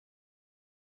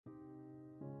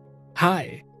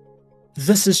Hi,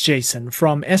 this is Jason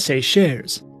from SA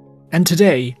Shares, and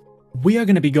today we are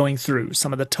going to be going through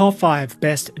some of the top 5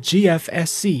 best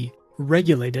GFSC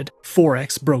Regulated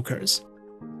Forex Brokers.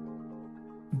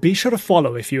 Be sure to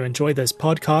follow if you enjoy this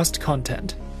podcast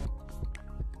content.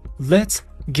 Let's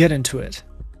get into it.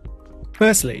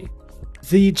 Firstly,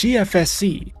 the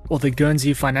GFSC, or the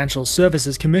Guernsey Financial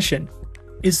Services Commission,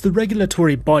 is the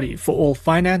regulatory body for all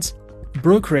finance,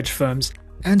 brokerage firms,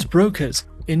 and brokers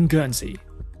in Guernsey.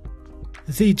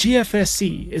 The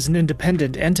GFSC is an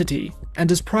independent entity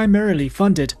and is primarily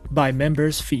funded by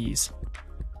members' fees.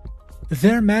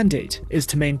 Their mandate is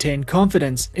to maintain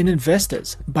confidence in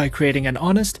investors by creating an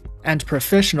honest and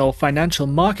professional financial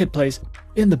marketplace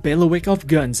in the bailiwick of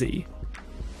Guernsey.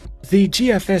 The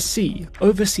GFSC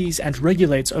oversees and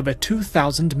regulates over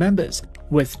 2,000 members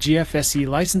with GFSC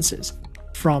licenses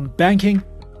from banking,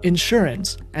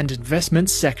 insurance, and investment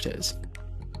sectors.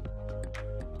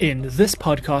 In this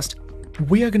podcast,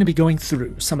 we are going to be going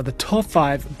through some of the top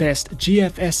 5 best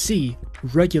GFSC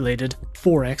regulated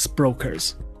Forex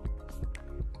brokers.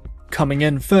 Coming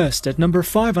in first at number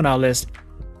 5 on our list,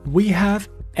 we have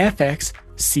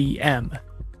FXCM.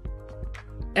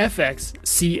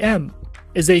 FXCM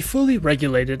is a fully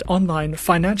regulated online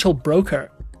financial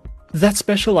broker that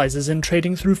specializes in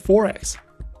trading through Forex,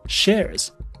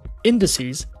 shares,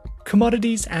 indices,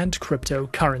 commodities, and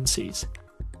cryptocurrencies,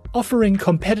 offering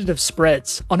competitive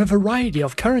spreads on a variety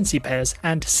of currency pairs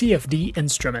and CFD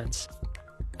instruments.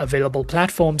 Available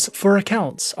platforms for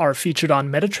accounts are featured on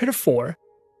MetaTrader 4,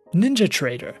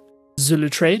 NinjaTrader,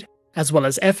 ZuluTrade, as well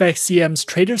as FXCM's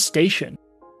Trader Station,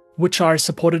 which are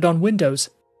supported on Windows,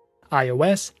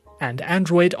 iOS, and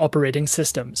Android operating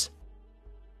systems.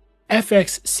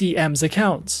 FXCM's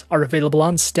accounts are available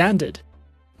on standard,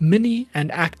 mini,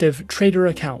 and active trader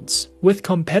accounts with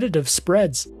competitive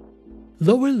spreads,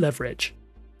 lower leverage,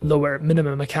 lower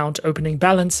minimum account opening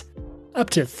balance, up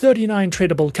to 39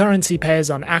 tradable currency pairs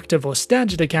on active or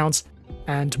standard accounts,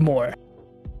 and more.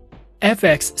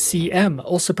 FXCM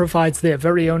also provides their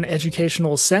very own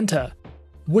educational center,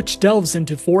 which delves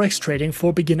into Forex trading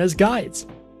for beginners guides,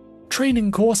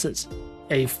 training courses,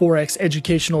 a Forex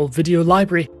educational video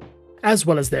library, as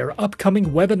well as their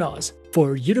upcoming webinars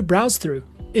for you to browse through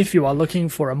if you are looking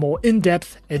for a more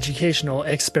in-depth educational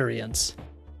experience.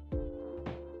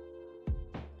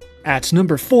 At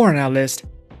number 4 on our list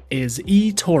is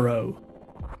eToro.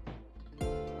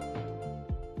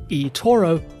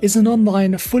 eToro is an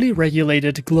online, fully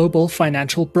regulated global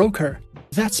financial broker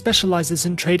that specializes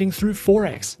in trading through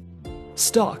Forex,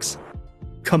 stocks,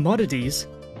 commodities,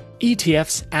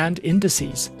 ETFs, and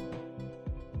indices.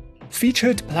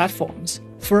 Featured platforms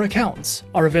for accounts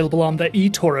are available on the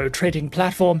eToro trading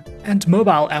platform and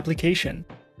mobile application,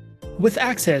 with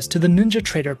access to the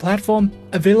NinjaTrader platform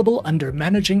available under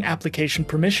Managing Application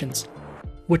Permissions,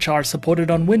 which are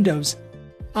supported on Windows,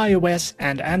 iOS,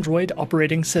 and Android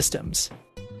operating systems.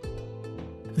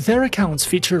 Their accounts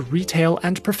feature retail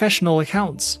and professional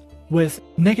accounts with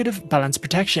negative balance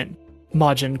protection,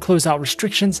 margin closeout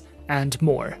restrictions, and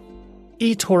more.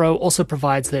 eToro also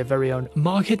provides their very own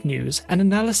market news and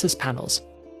analysis panels,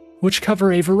 which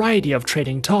cover a variety of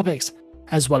trading topics,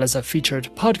 as well as a featured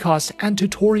podcast and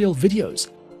tutorial videos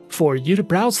for you to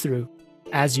browse through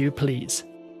as you please.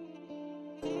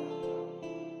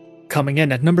 Coming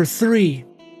in at number 3,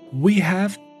 we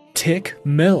have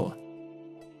Tickmill.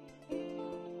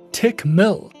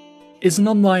 Tickmill is an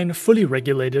online, fully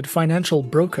regulated financial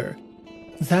broker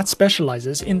that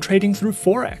specializes in trading through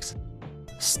Forex,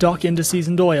 stock indices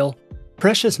and oil,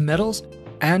 precious metals,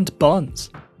 and bonds.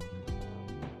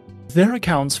 Their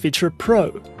accounts feature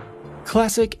Pro,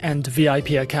 Classic, and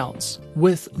VIP accounts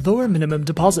with lower minimum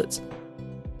deposits,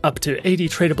 up to 80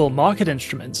 tradable market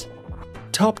instruments,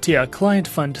 top-tier client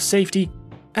fund safety,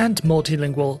 and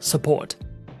multilingual support.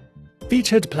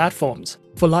 Featured platforms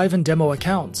for live and demo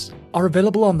accounts are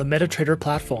available on the MetaTrader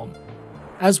platform,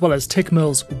 as well as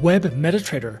Tickmill's Web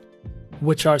MetaTrader,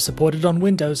 which are supported on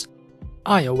Windows,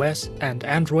 iOS, and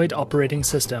Android operating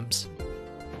systems.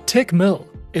 Tickmill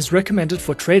is recommended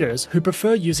for traders who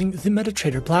prefer using the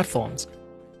MetaTrader platforms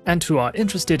and who are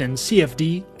interested in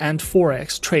CFD and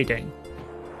Forex trading.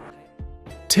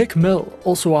 Tickmill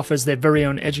also offers their very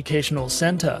own educational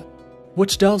center,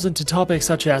 which delves into topics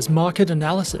such as market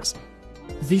analysis,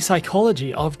 the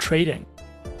psychology of trading,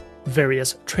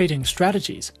 various trading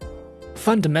strategies,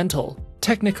 fundamental,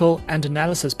 technical, and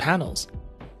analysis panels,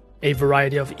 a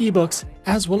variety of ebooks,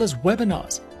 as well as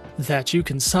webinars that you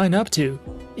can sign up to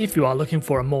if you are looking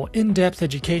for a more in-depth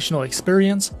educational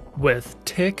experience with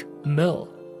Tickmill.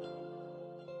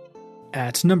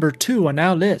 At number 2 on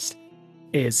our list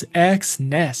is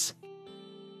XNES.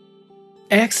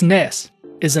 XNES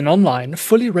is an online,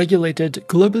 fully regulated,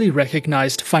 globally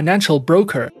recognized financial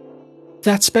broker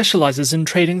that specializes in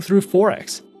trading through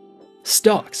Forex,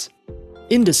 stocks,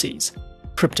 indices,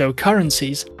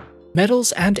 cryptocurrencies,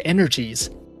 metals, and energies.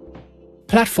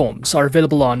 Platforms are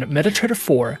available on MetaTrader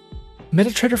 4,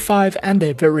 MetaTrader 5, and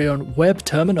their very own web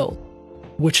terminal,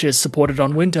 which is supported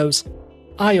on Windows,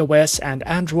 iOS, and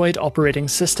Android operating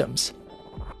systems.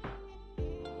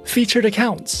 Featured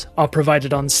accounts are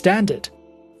provided on Standard,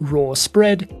 Raw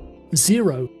Spread,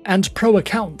 Zero, and Pro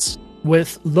accounts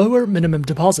with lower minimum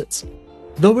deposits,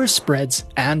 lower spreads,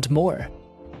 and more.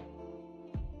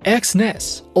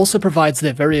 XNES also provides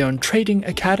their very own Trading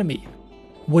Academy,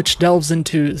 which delves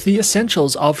into the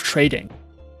essentials of trading,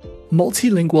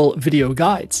 multilingual video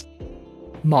guides,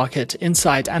 market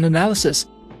insight and analysis,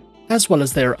 as well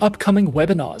as their upcoming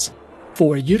webinars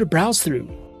for you to browse through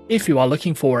if you are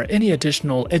looking for any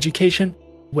additional education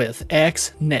with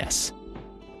XNES.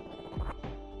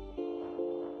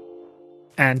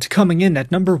 And coming in at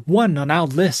number 1 on our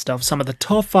list of some of the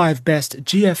top 5 best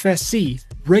GFSC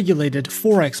regulated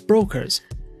forex brokers,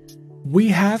 we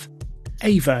have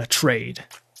AvaTrade.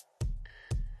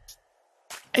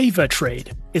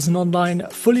 AvaTrade is an online,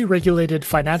 fully regulated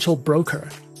financial broker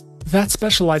that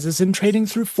specializes in trading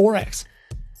through Forex,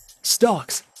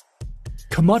 stocks,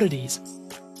 commodities,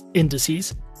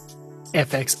 indices,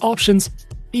 FX options,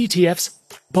 ETFs,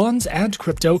 bonds, and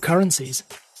cryptocurrencies.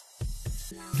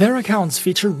 Their accounts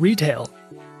feature retail,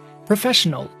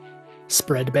 professional,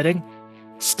 spread betting,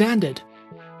 standard,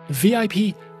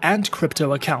 VIP, and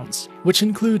crypto accounts, which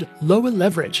include lower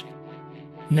leverage,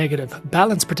 negative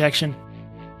balance protection,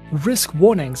 risk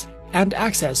warnings, and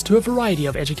access to a variety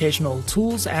of educational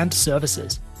tools and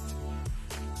services.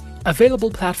 Available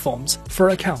platforms for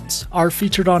accounts are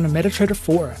featured on MetaTrader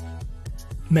 4,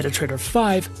 MetaTrader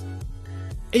 5,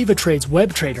 AvaTrade's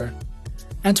WebTrader,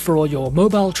 and for all your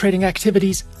mobile trading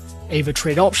activities,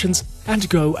 AvaTrade Options and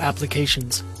Go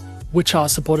applications, which are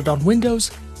supported on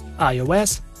Windows,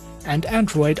 iOS, and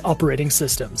Android operating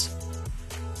systems.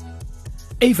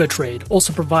 AvaTrade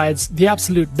also provides the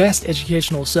absolute best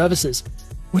educational services,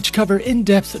 which cover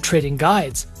in-depth trading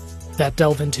guides that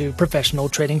delve into professional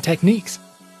trading techniques,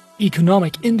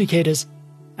 economic indicators,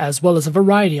 as well as a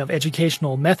variety of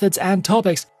educational methods and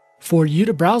topics for you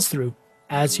to browse through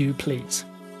as you please.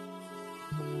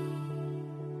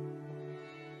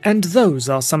 And those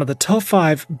are some of the top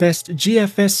 5 best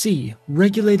GFSC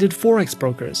regulated forex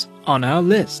brokers on our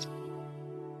list.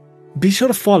 Be sure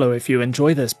to follow if you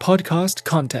enjoy this podcast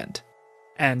content.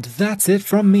 And that's it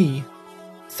from me.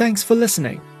 Thanks for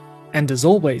listening, and as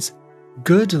always,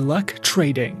 good luck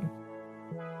trading.